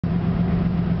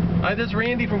Hi, this is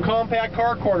Randy from Compact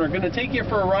Car Corner. Going to take you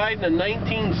for a ride in a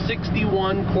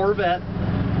 1961 Corvette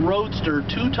Roadster,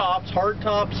 two tops, hard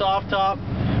top, soft top,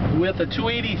 with a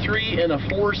 283 and a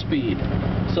 4-speed.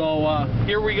 So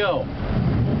here we go.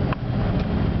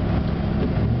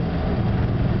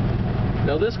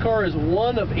 Now this car is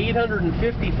one of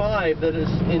 855 that is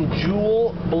in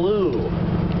jewel blue.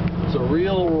 It's a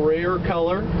real rare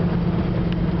color.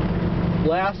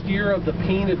 Last year of the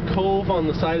painted cove on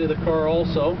the side of the car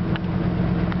also.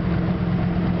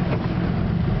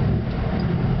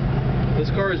 This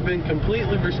car has been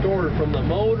completely restored, from the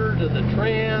motor to the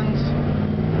trans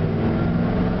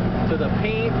to the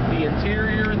paint, the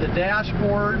interior, the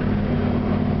dashboard,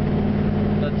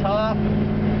 the top.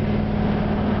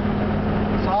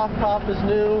 Soft top is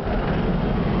new.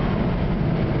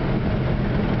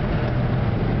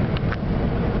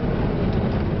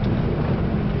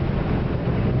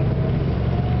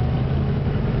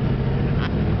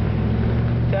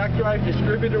 Tack drive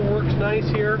distributor works nice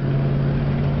here.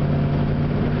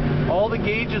 All the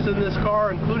gauges in this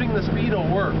car, including the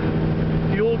speedo, work.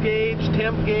 Fuel gauge,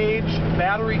 temp gauge,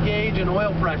 battery gauge, and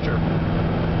oil pressure.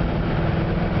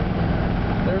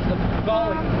 There's the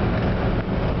volume.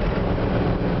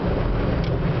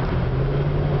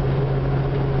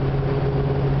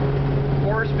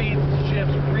 4-speed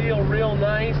shifts real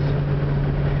nice.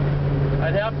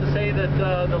 I'd have to say that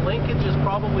the linkage has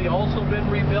probably also been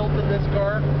rebuilt in this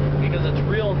car because it's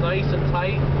real nice and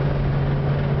tight.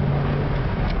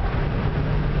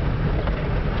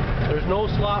 There's no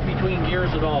slop between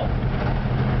gears at all.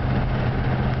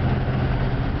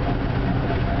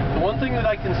 The one thing that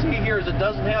I can see here is it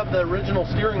doesn't have the original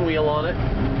steering wheel on it.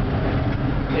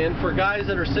 And for guys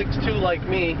that are 6'2" like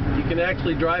me, you can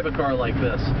actually drive a car like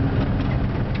this.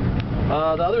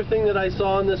 The other thing that I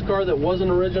saw in this car that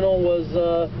wasn't original was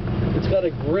it's got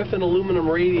a Griffin aluminum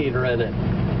radiator in it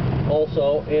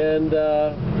also, and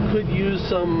could use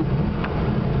some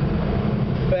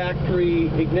factory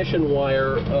ignition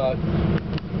wire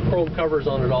chrome covers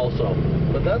on it also.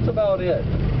 But that's about it.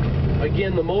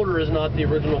 Again, the motor is not the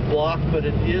original block, but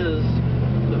it is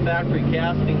the factory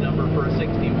casting number for a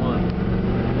 61.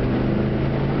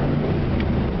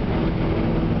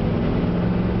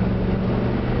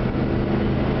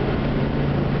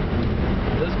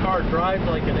 Car drives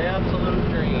like an absolute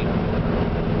dream.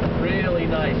 Really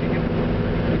nice.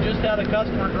 We just had a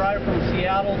customer drive from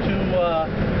Seattle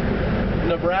to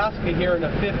Nebraska here in a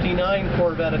 59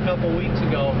 Corvette a couple weeks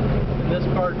ago. And this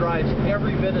car drives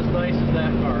every bit as nice as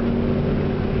that car.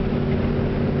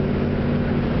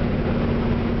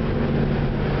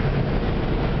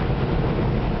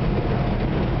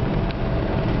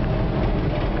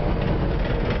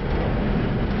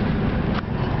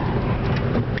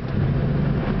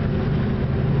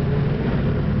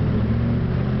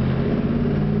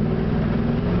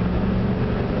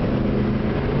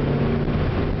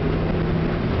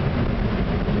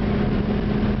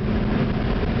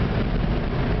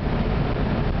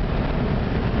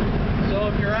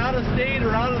 If you're out of state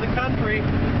or out of the country,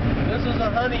 this is a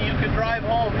honey you could drive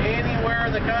home anywhere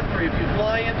in the country. If you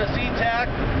fly into SeaTac,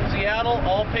 Seattle,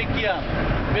 I'll pick you up.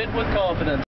 Bid with confidence.